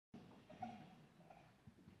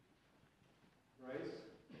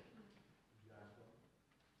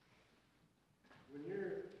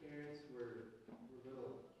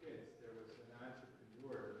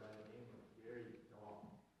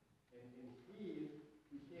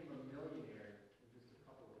became a millionaire in just a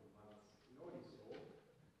couple of months. You know what he sold?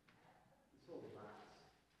 He sold rocks.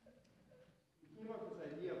 He came up with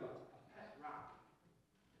this idea of a pet rock.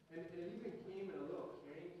 And it even came in a little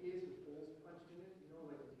carrying case with holes punched in it. You know,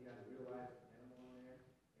 like if you had a real life animal in there,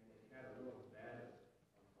 and it had a little bed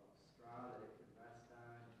of straw that it could rest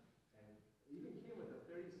on. And it even came with a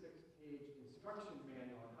 36-page instruction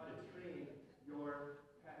manual on how to train your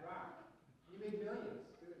pet rock. He made millions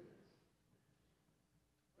doing this.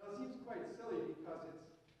 Well, it seems quite silly because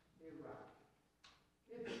it's a rock.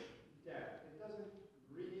 It's dead. It doesn't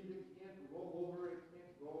breathe. It can't roll over. It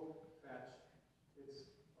can't go fetch. It's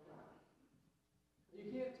a rock. You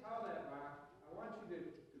can't tell that rock, I want you to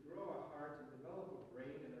grow a heart and develop a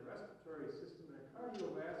brain and a respiratory system and a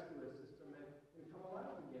cardiovascular system and come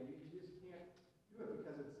alive again. You just can't do it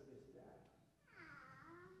because it's dead.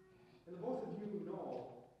 And the both of you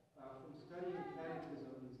know from studying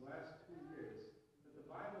catechism these last 2 years that the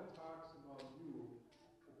Bible talks about you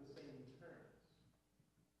with the same terms.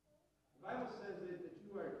 The Bible says that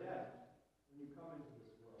you are dead when you come into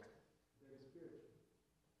this world, dead spiritually.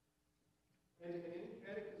 And in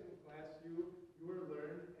catechism class, you were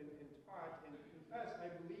learned and taught and confessed,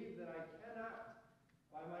 I believe that I cannot,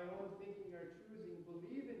 by my own thinking or choosing,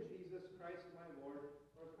 believe in Jesus Christ my Lord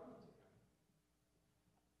or come to him.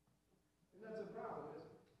 And that's a problem, isn't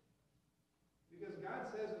it? Because God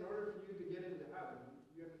says in order for you to get into heaven,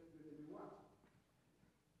 you have to do what?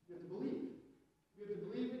 You have to believe. You have to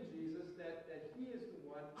believe in Jesus, that he is the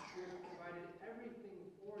one who has provided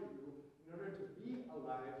everything for you in order to be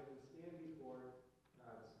alive and stand before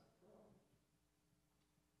God's throne.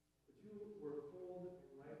 But you were cold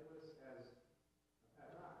and lifeless as a pet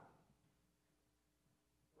rock.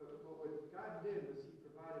 But what God did was he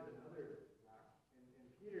provided another rock. And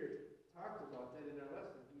Peter talked about that in our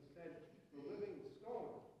lesson. He said, the living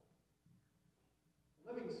stone.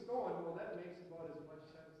 A living stone, well, that makes about as much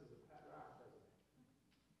sense as a pet rock, doesn't it?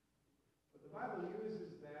 But the Bible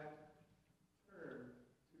uses that term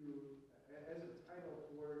as a title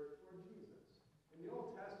for Jesus. In the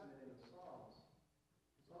Old Testament, in the Psalms,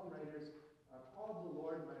 the psalm writers called the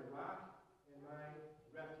Lord my rock and my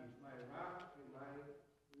refuge, my rock and my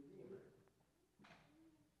redeemer.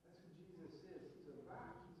 That's who Jesus is. He's a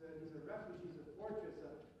rock. He's a refuge. He's a fortress,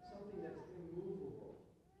 something that's immovable,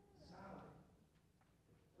 solid.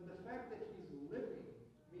 But the fact that he's living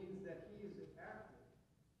means that he is active.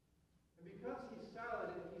 And because he's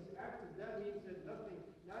solid and he's active, that means that nothing,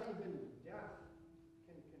 not even death,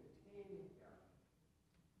 can contain him.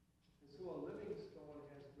 And so a living stone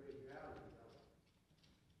has great value, doesn't it?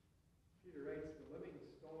 Peter writes, the living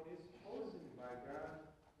stone is chosen by God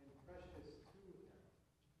and precious to him.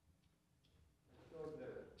 I showed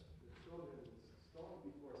the children's stone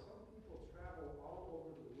before. Some people travel all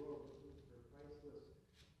over the world looking for priceless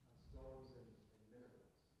stones and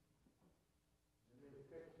minerals. And they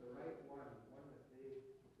pick the right one that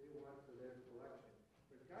they want for their collection.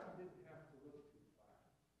 But God didn't have to look too far.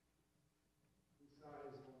 He saw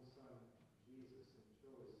his own son, Jesus, and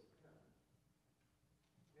chose him.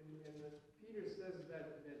 And Peter says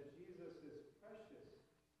that Jesus is precious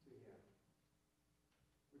to him,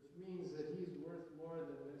 which means that he's worth more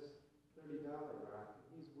than this $30 rock, and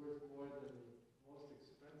he's worth more than the most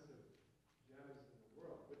expensive gems in the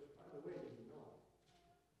world, which, by the way, did you know?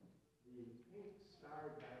 The pink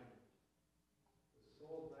star diamond was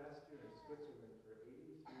sold last year in Switzerland for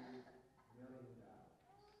 $83 million.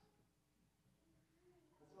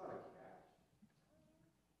 That's a lot of cash.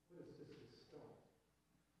 But it's just a stone.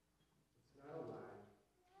 It's not alive.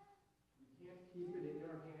 You can't keep it in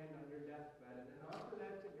your hand on your deathbed and then offer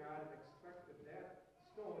that to God and expect that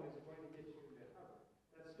stone is going to get you into heaven.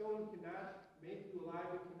 That stone cannot make you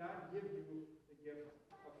alive. It cannot give you the gift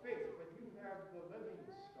of faith. But you have the living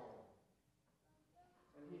stone.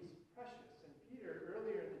 And he's precious. And Peter,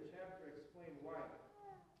 earlier in the chapter, explained why.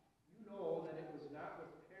 You know that it was not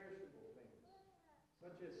with perishable things,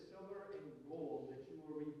 such as silver and gold, that you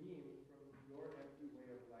were redeemed from your empty way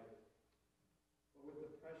of life, but with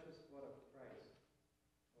the precious blood of Christ,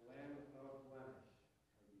 the Lamb without blemish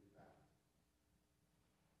or defect.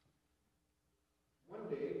 One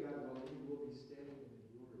day, God willing, you will be standing in the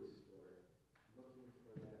jewelry store looking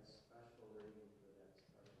for that special ring for that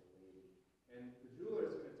special lady. And the jeweler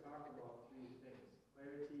is going to talk about three things: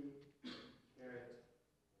 clarity, carat,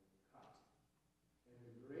 and cut. And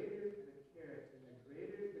the greater the carat and the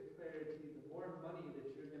greater the clarity, the more money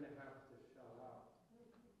that you're going to have to shell out.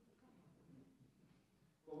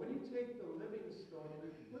 But when you take the living stone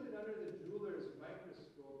and you put it under the jeweler's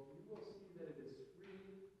microscope, you will see that it is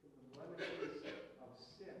free from the blemishes of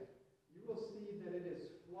sin. You will see that it is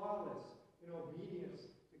flawless in obedience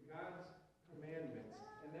God's commandments.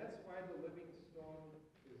 And that's why the living stone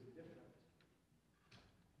is different.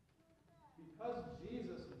 Because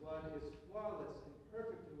Jesus' blood is flawless and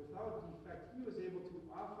perfect and without defect, he was able to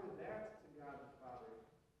offer that to God the Father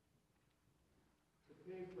to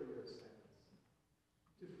pay for your sins,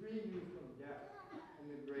 to free you from death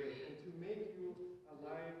and the grave, and to make you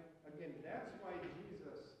alive again. That's why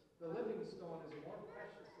Jesus, the living stone, is more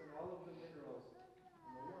precious than all of the minerals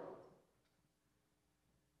in the world.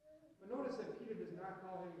 But notice that Peter does not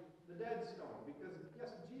call him the dead stone, because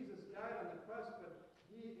yes, Jesus died on the cross, but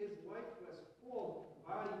his lifeless, full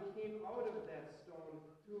body came out of that stone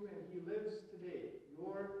tomb, and he lives today,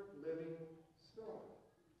 your living stone.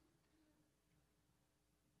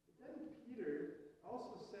 But then Peter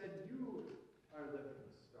also said, you are living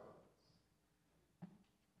stones.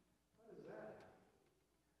 How does that happen?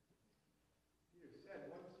 Peter said,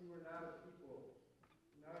 once you were not a people,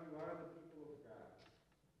 now you are the people of God.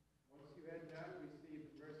 Once you had not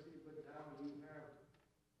received mercy, but now you have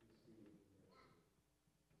received mercy.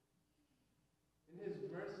 In his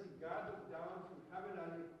mercy, God looked down from heaven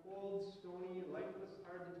on your cold, stony, lifeless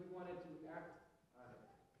heart, and he wanted to act on it.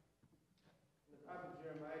 And the prophet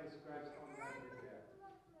Jeremiah describes how God did that.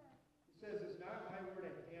 He says, "Is not my word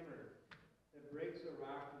a hammer that breaks a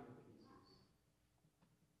rock into pieces?"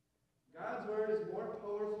 God's word is more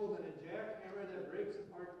powerful than a jackhammer that breaks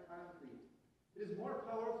apart concrete. It is more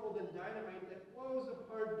powerful than dynamite that blows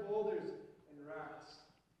apart boulders and rocks.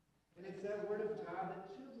 And it's that word of God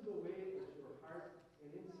that chisels away at your heart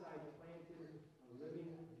and inside planted a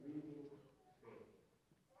living, breathing faith.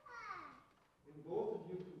 And both of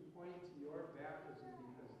you can point to your baptism,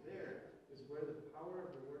 because there is where the power of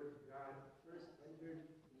the word of God first entered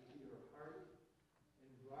into your heart and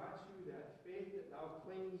brought you that faith that now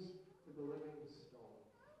clings to the living stone,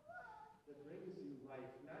 that brings you life,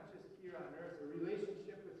 not just here on earth, a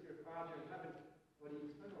relationship with your Father in heaven, but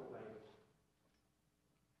eternal life.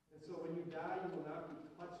 And so when you die, you will not be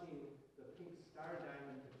clutching the pink star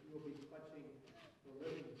diamond, but you will be clutching the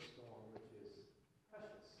living stone, which is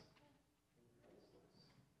precious and priceless.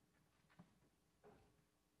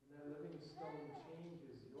 And that living stone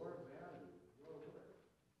changes your value, your worth.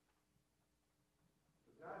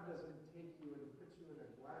 But God doesn't take you and put you in a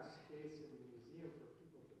glass case in a museum for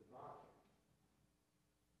people to gawk at.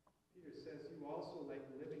 Peter says you also, like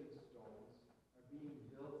living stones, are being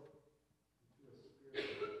built into a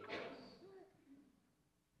spiritual house.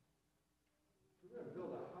 If we're going to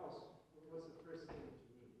build a house, what's the first thing that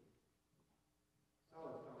you need?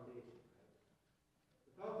 Solid foundation, right?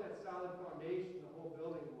 Without that solid foundation, the whole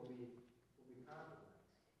building will be compromised.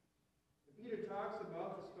 And Peter talks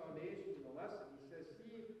about this foundation in the lesson. He says,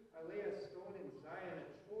 "See, I lay a stone in Zion,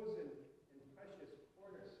 a chosen and precious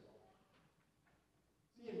cornerstone."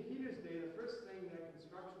 See, in Peter's day, the first thing that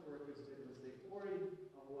construction workers did was they quarried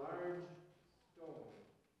a large stone.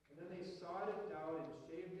 And then they sawed it down and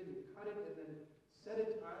shaved it and cut it and then set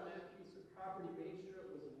it on that piece of property, made sure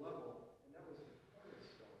it was level. And that was the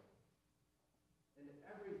cornerstone. And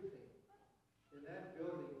everything in that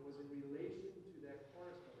building was in relation to that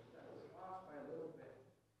cornerstone. If that was off by a little bit,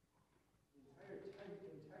 the entire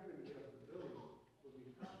integrity of the building would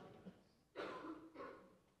be compromised.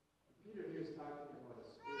 Peter here is talking about a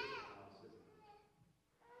spiritual house, isn't he?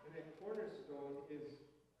 And that cornerstone is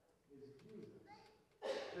Jesus.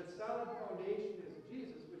 That solid foundation is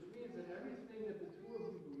Jesus, which means that everything that the two of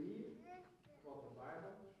you believe about the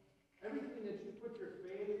Bible, everything that you put your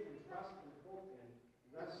faith and trust and hope in,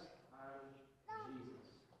 rests on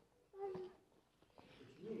Jesus.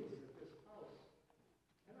 Which means that this house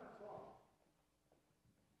cannot fall.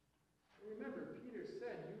 And remember, Peter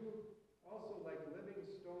said, you also, like living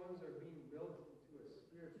stones, are being built into a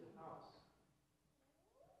spiritual house.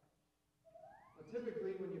 Now,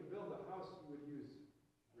 typically, when you build a house, you would use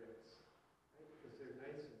bricks, right? Because they're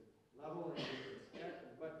nice and level and you can stack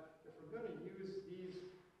them. But if we're going to use these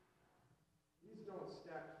don't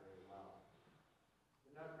stack very well.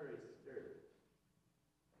 They're not very sturdy.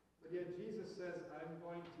 But yet Jesus says, "I'm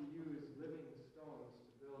going to use living stones to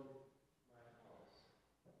build my house."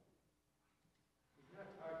 He's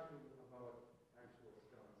not talking about actual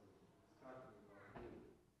stones. He's talking about you.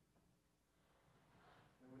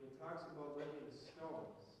 And when he talks about living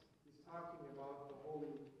stones, he's talking about the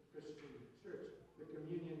holy Christian church, the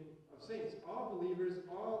communion of saints, all believers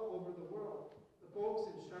all over the world. The folks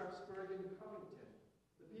in Sharpsburg and Covington,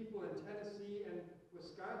 the people in Tennessee and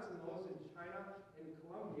Wisconsin, those in China and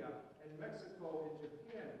Colombia and Mexico and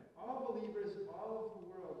Japan, all believers all over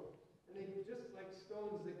the world. And they, just like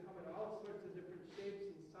stones, they come in all sorts of different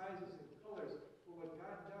shapes and sizes and colors. But what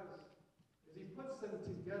God does is he puts them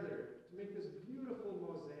together to make this beautiful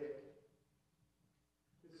mosaic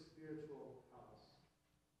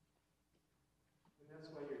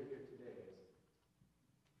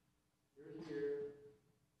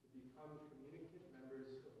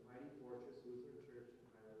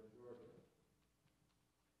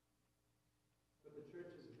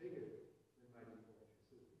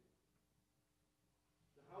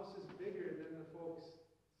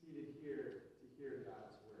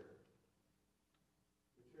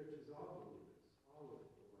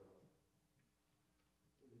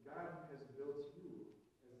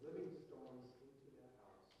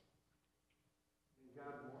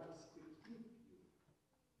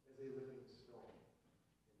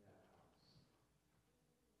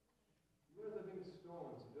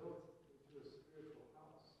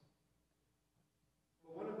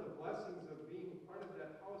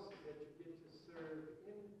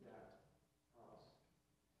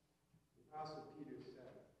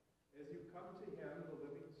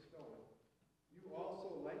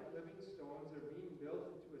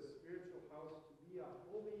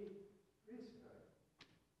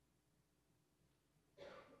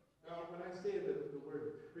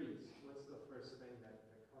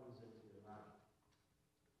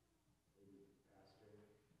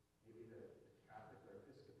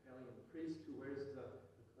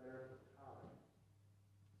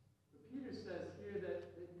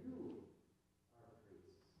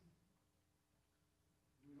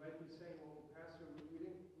be saying, well, Pastor, we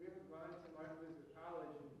haven't gone to Martin Luther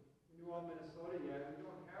College in New Ulm, Minnesota yet. We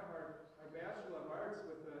don't have our Bachelor of Arts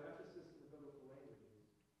with an emphasis in the biblical languages.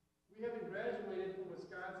 We haven't graduated from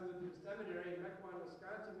Wisconsin Lutheran Seminary in Mequon,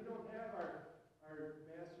 Wisconsin. We don't have our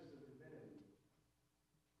Masters of Divinity.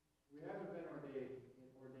 We haven't been ordained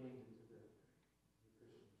into the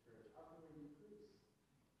Christian church. How can we be priests?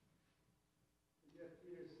 But yet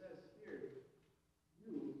Peter says here,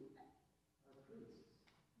 you are priests.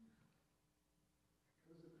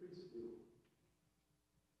 What does a priest do?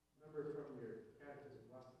 Remember from your catechism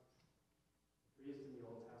lessons, the priest in the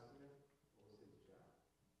Old Testament, what was his job?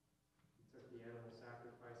 He took the animal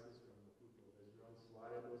sacrifices from the people of Israel and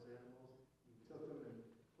slaughtered those animals. He took them and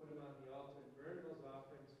put them on the altar and burned those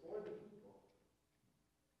offerings for the people.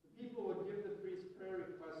 The people would give the priest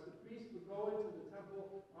prayer requests. The priest would go into the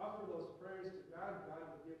temple, offer those prayers to God.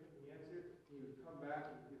 God would give him the answer. He would come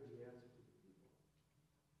back and give the answer to the people.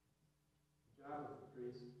 The job of the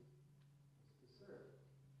priest was to serve.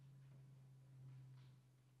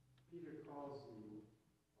 Peter calls you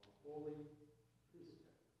a holy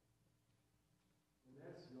priesthood. And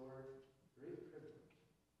that's your great privilege,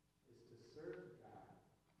 is to serve God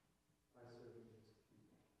by serving his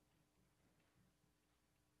people.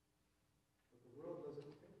 But the world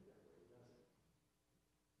doesn't think that way, does it?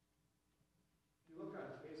 If you look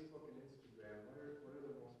on Facebook and Instagram, what are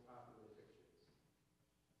the most popular pictures?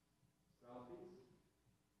 Selfies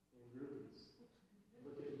and groupies.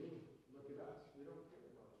 Look at me. Look at us. We don't care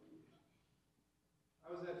about you. I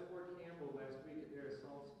was at Fort Campbell last week at their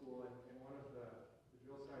assault school, and one of the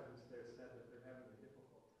drill sergeants there said that they're having a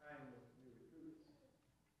difficult time with new recruits.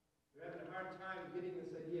 They're having a hard time getting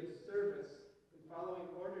this idea of service and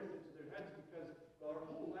following orders into their heads because their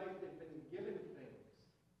whole life they've been given things.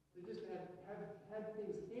 They just have had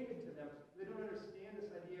things handed to them. They don't understand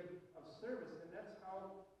this idea of service, and that's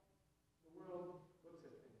how the world looks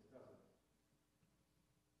at things, doesn't it?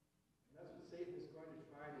 And that's what Satan is going to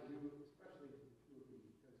try to do, especially to the two of you,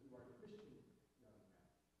 because you are Christian young men.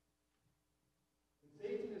 And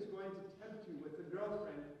Satan is going to tempt you with a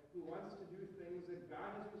girlfriend who wants to do things that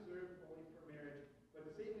God has reserved only for marriage.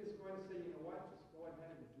 But Satan is going to say, you know what, just go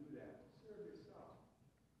ahead and do that. Serve yourself.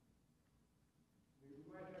 We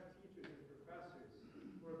might have teachers and professors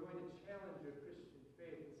who are going to challenge your Christian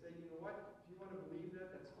faith and say, you know what, if you want to believe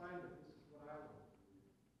that, that's fine, but this is what I want to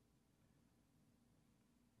believe.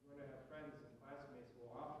 You're going to have friends and classmates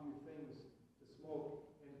who will offer you things to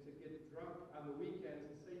smoke and to get drunk on the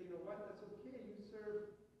weekends and say, you know what, that's okay, you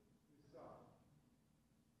serve yourself.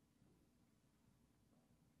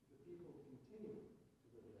 The people who continue to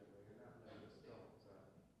live that way are not living stones, are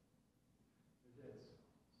they? They're dead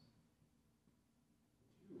stones.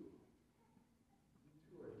 But you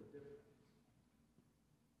two are different.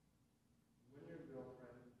 When your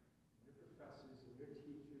girlfriend, and your professors, and your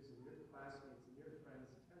teachers, and your classmates, and your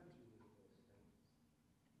friends tempt you with those things,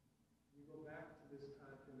 you go back to this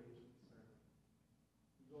confirmation sermon.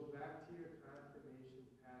 You go back to your confirmation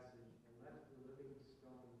passage and let the living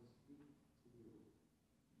stone speak to you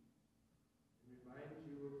and remind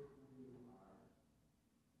you of who you are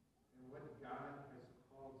and what God has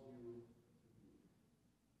called you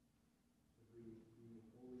to be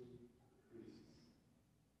holy priests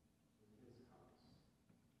in his house.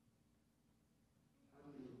 How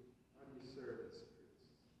do you serve as priests?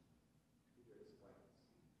 Peter explains.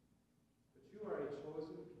 But you are a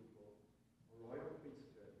chosen people, a royal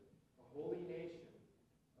priesthood, a holy nation,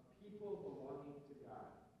 a people belonging to God,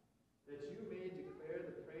 that you may declare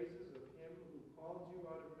the praises of him who called you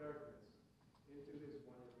out of darkness into his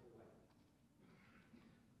wonderful light.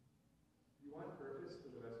 You want purpose for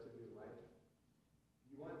the rest of your life?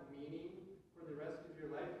 You want meaning for the rest of your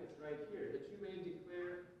life? It's right here, that you may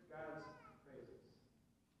declare God's praises.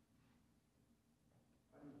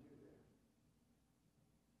 How do you do that?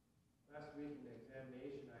 Last week in the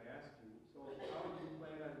examination, I asked you, so how do you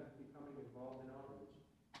plan on becoming involved in outreach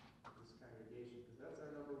with this congregation? Because that's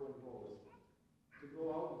our number one goal, is to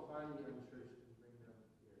go out and find the unchurched and bring them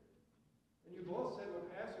here. And you both said, well,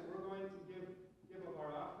 Pastor, we're going to give of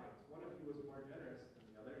our offerings. One of you was more generous than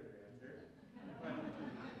the other in your answer.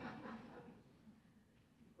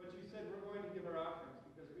 But you said we're going to give our offerings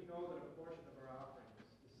because we know that a portion of our offerings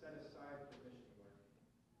is set aside for mission work.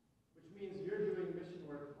 Which means you're doing mission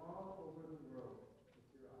work all over the world with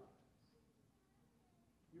your offerings.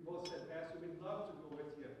 You both said, Pastor, we'd love to go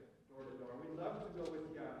with you door to door. We'd love to go with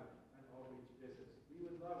you on outreach visits. We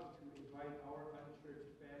would love to invite our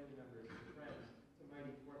unchurched family members and friends to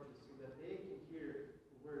Mighty Corpus so that they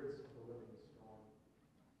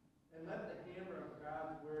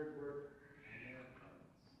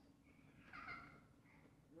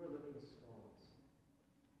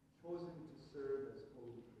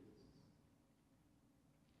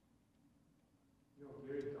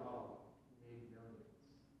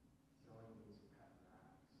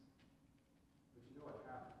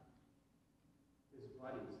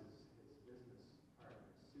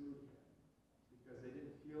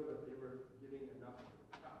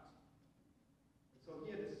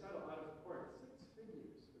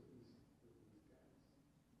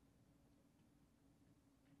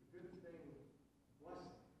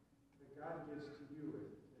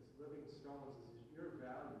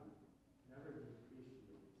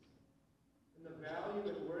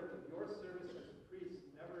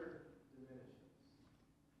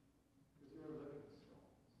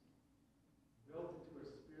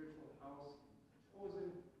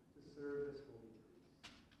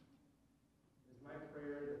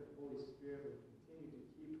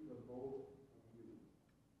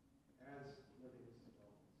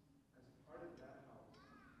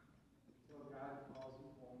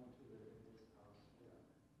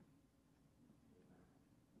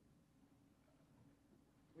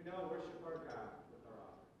We now worship